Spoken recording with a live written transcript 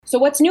So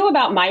what's new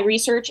about my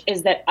research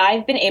is that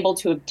I've been able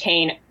to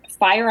obtain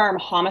firearm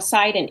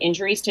homicide and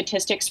injury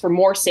statistics for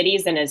more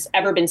cities than has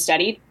ever been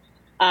studied.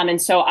 And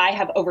so I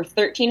have over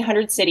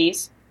 1,300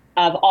 cities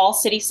of all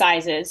city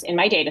sizes in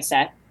my data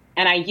set.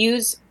 And I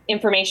use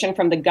information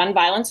from the Gun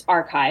Violence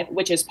Archive,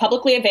 which is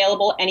publicly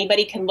available.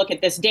 Anybody can look at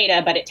this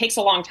data, but it takes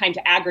a long time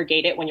to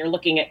aggregate it when you're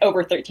looking at over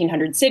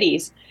 1,300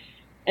 cities.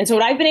 And so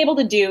what I've been able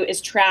to do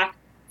is track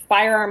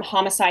firearm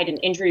homicide and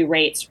injury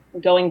rates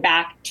going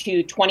back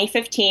to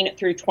 2015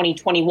 through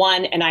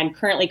 2021, and I'm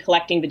currently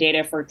collecting the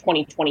data for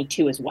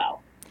 2022 as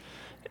well.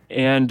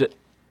 And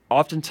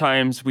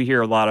oftentimes we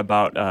hear a lot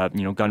about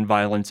gun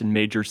violence in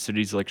major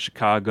cities like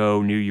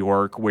Chicago, New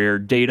York, where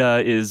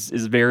data is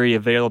very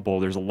available.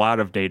 There's a lot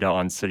of data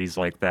on cities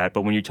like that.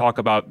 But when you talk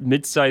about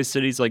mid-sized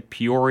cities like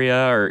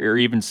Peoria or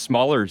even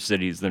smaller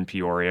cities than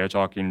Peoria,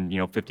 talking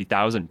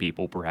 50,000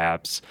 people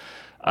perhaps,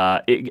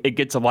 it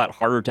gets a lot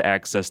harder to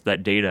access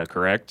that data,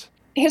 correct?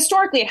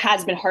 Historically, it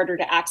has been harder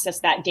to access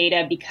that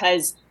data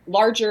because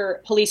larger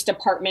police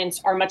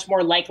departments are much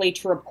more likely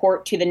to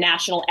report to the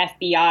national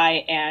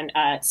FBI and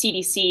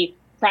CDC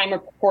crime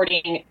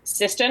reporting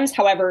systems.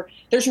 However,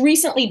 there's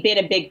recently been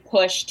a big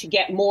push to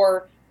get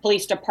more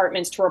police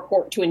departments to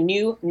report to a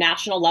new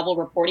national level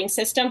reporting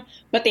system,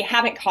 but they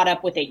haven't caught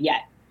up with it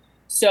yet.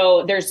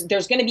 So there's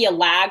going to be a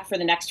lag for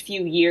the next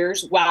few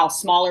years while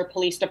smaller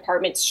police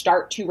departments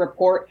start to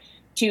report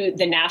to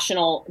the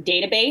national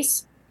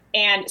database.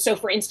 And so,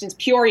 for instance,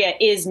 Peoria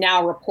is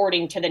now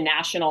reporting to the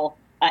national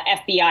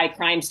FBI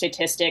crime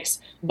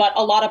statistics, but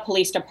a lot of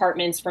police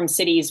departments from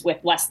cities with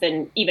less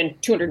than even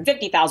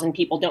 250,000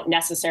 people don't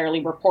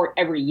necessarily report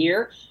every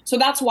year. So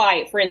that's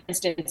why, for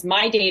instance,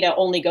 my data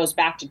only goes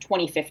back to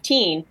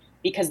 2015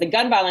 because the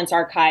Gun Violence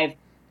Archive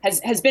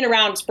has been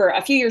around for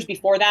a few years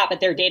before that, but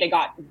their data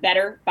got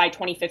better by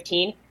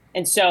 2015.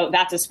 And so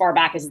that's as far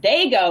back as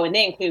they go, and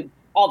they include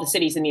all the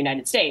cities in the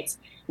United States.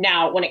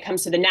 Now, when it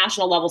comes to the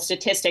national level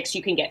statistics,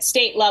 you can get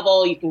state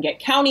level, you can get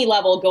county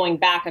level going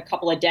back a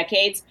couple of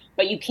decades,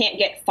 but you can't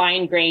get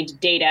fine-grained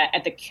data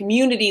at the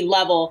community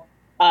level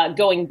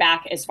going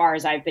back as far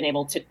as I've been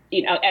able to,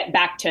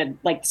 back to,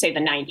 like, say, the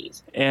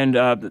 90s. And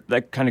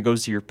that kind of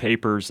goes to your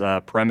paper's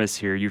premise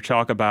here. You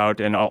talk about,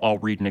 and I'll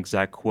read an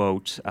exact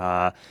quote,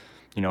 a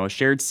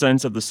shared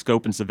sense of the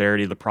scope and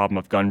severity of the problem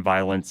of gun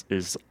violence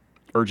is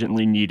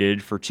urgently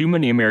needed. For too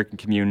many American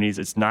communities,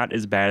 it's not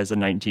as bad as the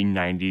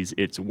 1990s,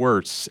 it's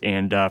worse.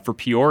 And for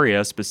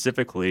Peoria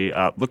specifically,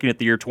 looking at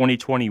the year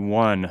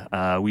 2021,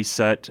 we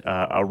set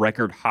a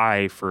record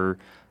high for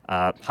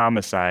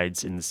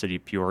homicides in the city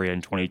of Peoria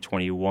in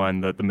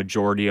 2021. The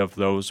majority of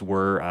those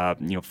were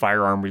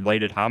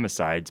firearm-related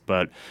homicides,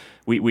 but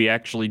we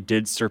actually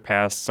did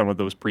surpass some of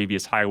those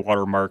previous high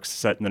water marks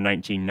set in the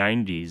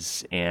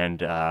 1990s.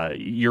 And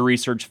your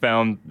research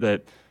found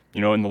that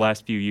in the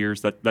last few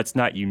years, that's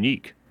not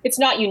unique. It's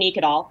not unique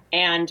at all.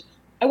 And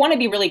I want to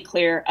be really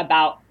clear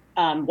about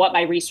what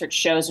my research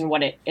shows and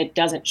what it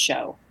doesn't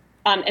show.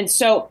 And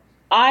so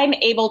I'm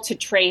able to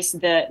trace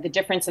the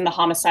difference in the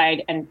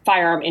homicide and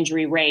firearm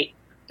injury rate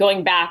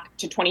going back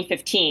to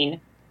 2015.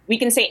 We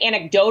can say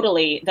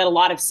anecdotally that a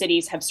lot of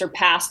cities have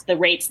surpassed the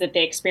rates that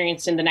they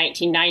experienced in the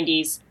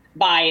 1990s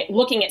by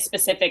looking at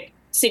specific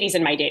cities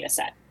in my data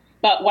set.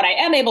 But what I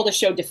am able to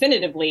show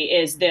definitively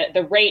is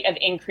the rate of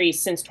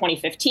increase since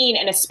 2015,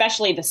 and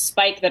especially the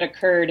spike that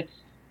occurred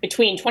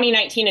between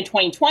 2019 and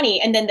 2020,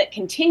 and then that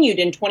continued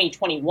in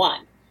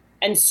 2021.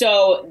 And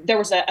so there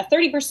was a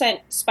 30%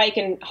 spike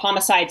in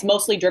homicides,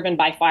 mostly driven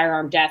by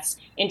firearm deaths.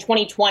 In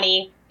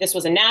 2020, this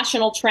was a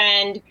national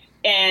trend.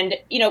 And,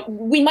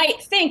 we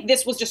might think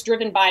this was just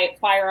driven by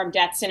firearm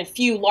deaths in a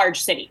few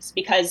large cities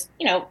because,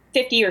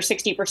 50 or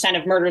 60%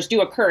 of murders do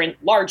occur in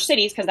large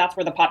cities because that's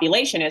where the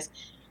population is.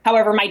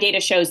 However, my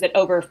data shows that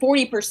over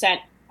 40%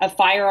 of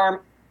firearm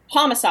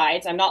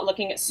homicides, I'm not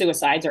looking at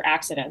suicides or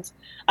accidents,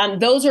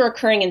 those are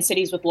occurring in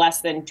cities with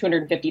less than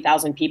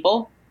 250,000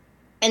 people.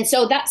 And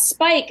so that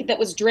spike that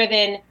was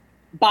driven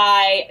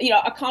by,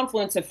 a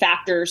confluence of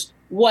factors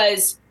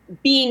was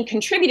being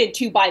contributed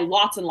to by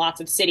lots and lots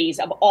of cities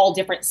of all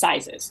different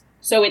sizes.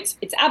 So it's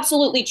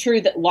absolutely true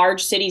that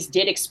large cities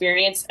did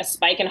experience a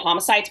spike in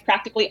homicides.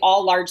 Practically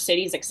all large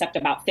cities, except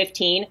about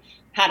 15,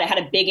 had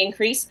a big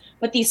increase,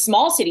 but these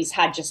small cities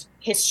had just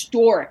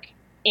historic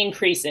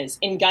increases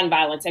in gun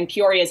violence. And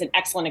Peoria is an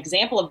excellent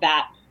example of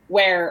that,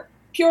 where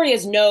Peoria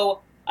is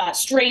no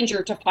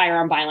stranger to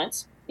firearm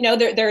violence.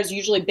 There's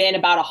usually been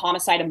about a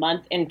homicide a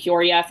month in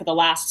Peoria for the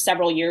last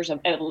several years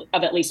of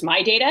at least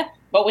my data.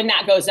 But when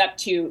that goes up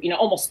to,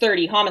 almost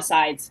 30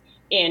 homicides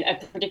in a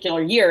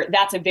particular year,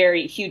 that's a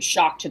very huge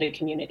shock to the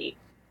community.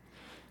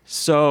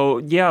 So,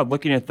 yeah,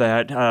 looking at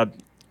that,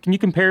 can you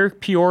compare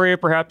Peoria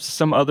perhaps to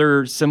some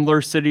other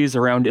similar cities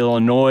around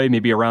Illinois,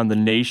 maybe around the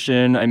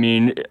nation? I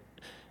mean,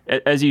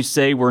 as you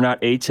say, we're not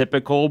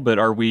atypical, but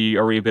are we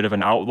a bit of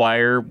an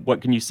outlier?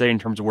 What can you say in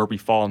terms of where we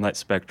fall on that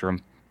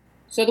spectrum?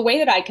 So the way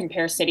that I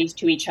compare cities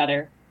to each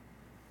other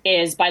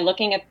is by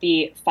looking at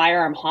the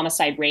firearm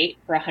homicide rate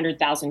per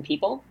 100,000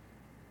 people.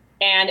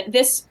 And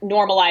this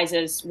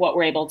normalizes what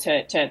we're able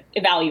to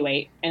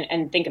evaluate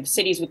and think of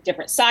cities with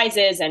different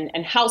sizes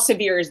and how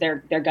severe is their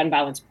gun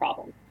violence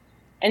problem.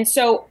 And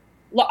so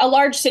a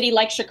large city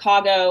like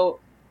Chicago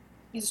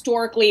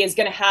historically is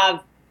going to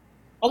have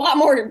a lot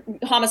more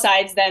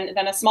homicides than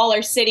a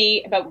smaller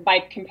city. But by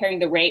comparing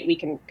the rate, we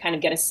can kind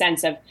of get a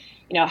sense of,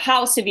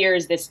 how severe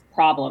is this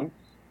problem.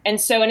 And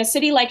so in a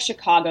city like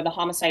Chicago, the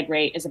homicide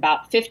rate is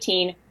about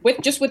 15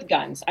 with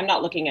guns. I'm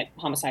not looking at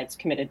homicides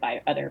committed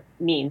by other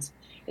means,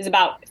 is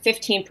about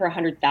 15 per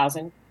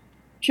 100,000.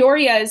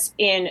 Peoria's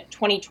in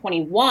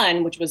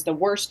 2021, which was the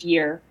worst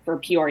year for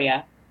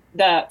Peoria,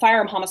 the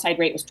firearm homicide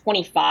rate was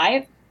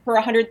 25 per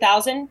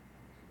 100,000.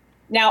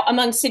 Now,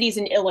 among cities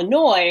in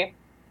Illinois,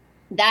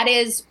 that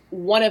is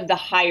one of the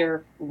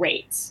higher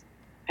rates.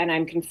 And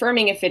I'm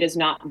confirming if it is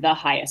not the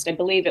highest. I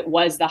believe it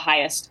was the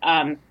highest.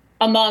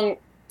 Among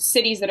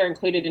cities that are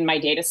included in my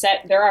data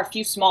set, there are a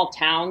few small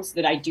towns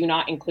that I do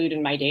not include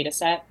in my data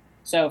set.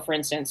 So, for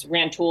instance,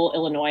 Rantoul,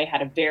 Illinois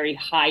had a very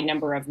high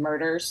number of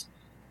murders,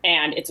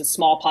 and it's a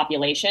small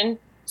population.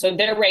 So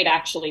their rate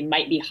actually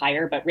might be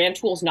higher, but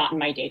Rantoul's not in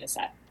my data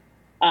set.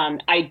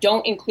 I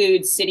don't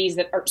include cities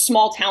that are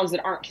small towns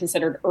that aren't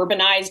considered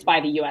urbanized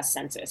by the US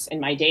Census in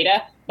my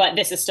data, but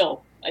this is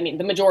still,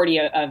 the majority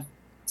of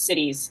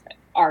cities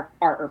are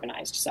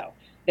urbanized, so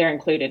they're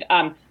included.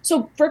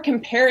 So for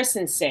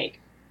comparison's sake,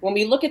 when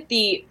we look at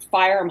the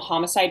firearm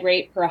homicide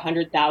rate per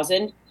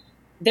 100,000,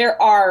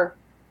 there are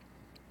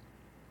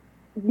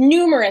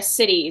numerous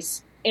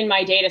cities in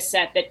my data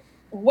set that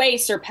way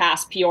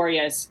surpass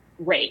Peoria's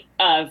rate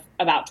of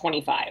about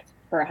 25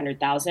 per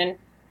 100,000.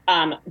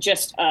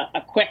 Just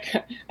a quick,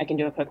 I can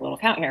do a quick little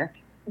count here.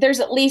 There's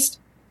at least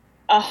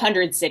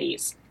 100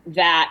 cities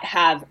that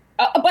have,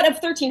 but of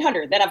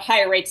 1,300 that have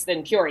higher rates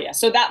than Peoria.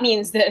 So that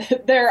means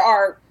that there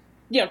are,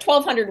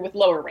 1,200 with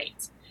lower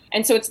rates.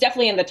 And so it's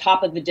definitely in the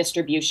top of the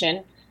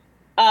distribution.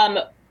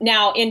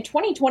 Now, in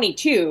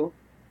 2022,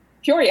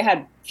 Peoria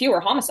had fewer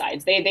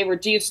homicides. They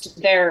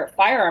reduced their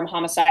firearm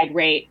homicide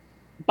rate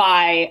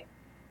by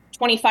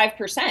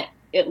 25%,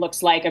 it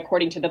looks like,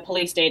 according to the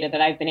police data that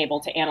I've been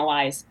able to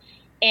analyze.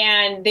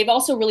 And they've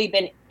also really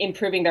been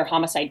improving their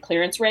homicide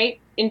clearance rate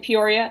in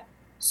Peoria.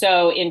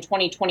 So in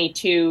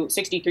 2022,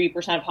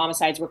 63% of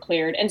homicides were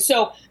cleared. And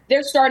so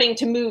they're starting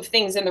to move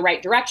things in the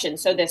right direction.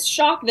 So this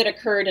shock that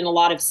occurred in a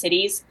lot of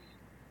cities,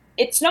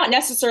 it's not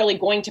necessarily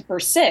going to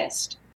persist.